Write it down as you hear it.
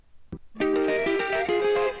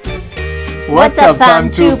What's up,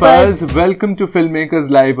 fam troopers? Welcome to Filmmakers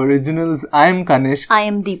Live Originals. I am Kanishk. I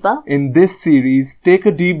am Deepa. In this series, take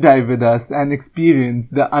a deep dive with us and experience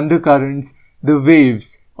the undercurrents, the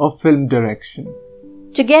waves of film direction.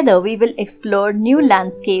 Together, we will explore new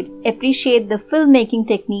landscapes, appreciate the filmmaking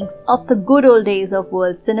techniques of the good old days of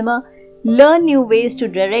world cinema, learn new ways to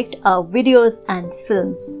direct our videos and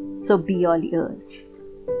films. So be all ears.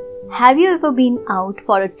 Have you ever been out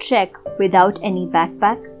for a trek without any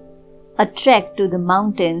backpack? A trek to the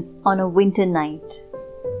mountains on a winter night.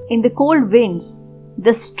 In the cold winds,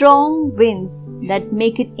 the strong winds that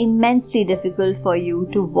make it immensely difficult for you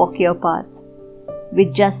to walk your path,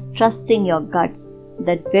 with just trusting your guts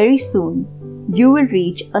that very soon you will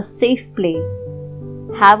reach a safe place,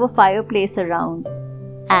 have a fireplace around,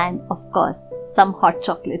 and of course some hot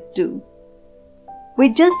chocolate too.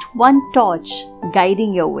 With just one torch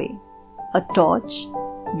guiding your way, a torch,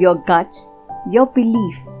 your guts, your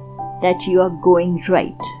belief that you are going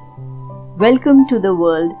right. Welcome to the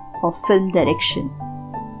world of film direction.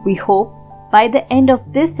 We hope by the end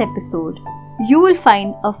of this episode, you will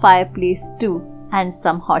find a fireplace too and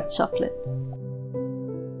some hot chocolate.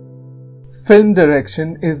 Film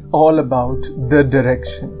direction is all about the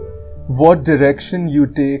direction. What direction you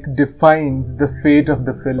take defines the fate of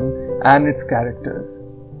the film and its characters.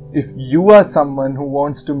 If you are someone who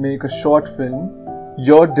wants to make a short film,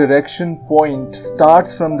 your direction point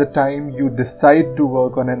starts from the time you decide to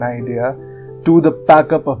work on an idea to the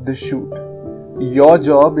pack-up of the shoot. Your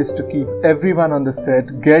job is to keep everyone on the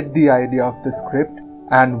set get the idea of the script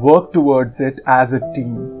and work towards it as a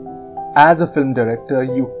team. As a film director,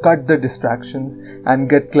 you cut the distractions and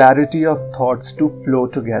get clarity of thoughts to flow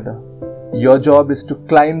together. Your job is to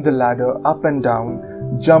climb the ladder up and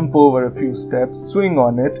down, jump over a few steps, swing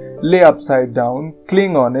on it, lay upside down,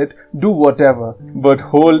 cling on it, do whatever. But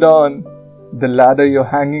hold on, the ladder you're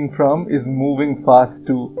hanging from is moving fast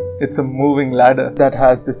too. It's a moving ladder that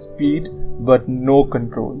has the speed but no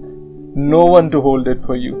controls. No one to hold it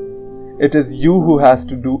for you. It is you who has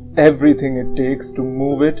to do everything it takes to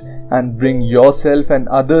move it and bring yourself and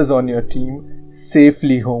others on your team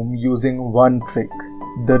safely home using one trick,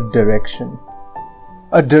 the direction.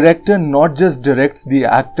 A director not just directs the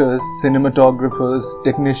actors, cinematographers,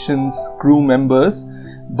 technicians, crew members,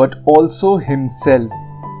 but also himself.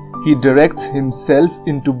 He directs himself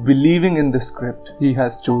into believing in the script he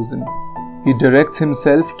has chosen. He directs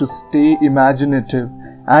himself to stay imaginative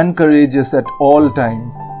and courageous at all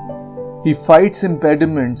times. He fights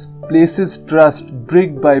impediments, places trust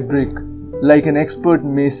brick by brick, like an expert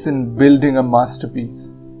mason building a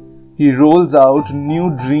masterpiece. He rolls out new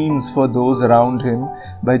dreams for those around him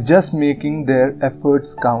by just making their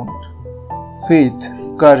efforts count. Faith,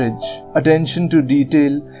 courage, attention to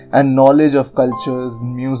detail, and knowledge of cultures,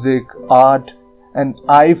 music, art, an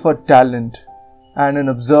eye for talent, and an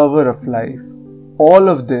observer of life. All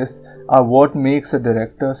of this are what makes a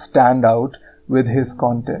director stand out with his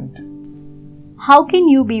content. How can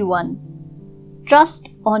you be one? Trust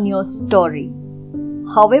on your story.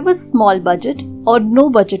 However small budget or no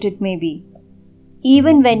budget it may be.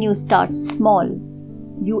 Even when you start small,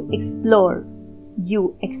 you explore,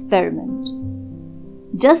 you experiment.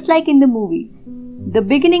 Just like in the movies, the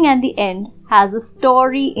beginning and the end has a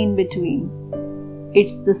story in between.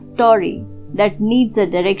 It's the story that needs a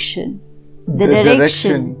direction. The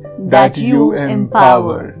direction that you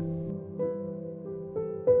empower.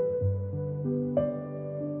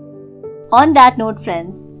 On that note,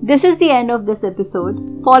 friends, this is the end of this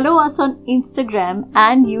episode. Follow us on Instagram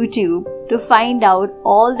and YouTube to find out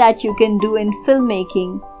all that you can do in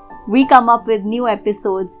filmmaking. We come up with new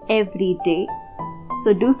episodes every day.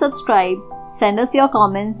 So do subscribe, send us your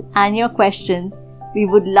comments and your questions. We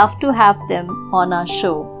would love to have them on our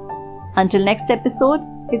show. Until next episode,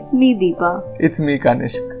 it's me, Deepa. It's me,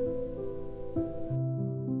 Kanishk.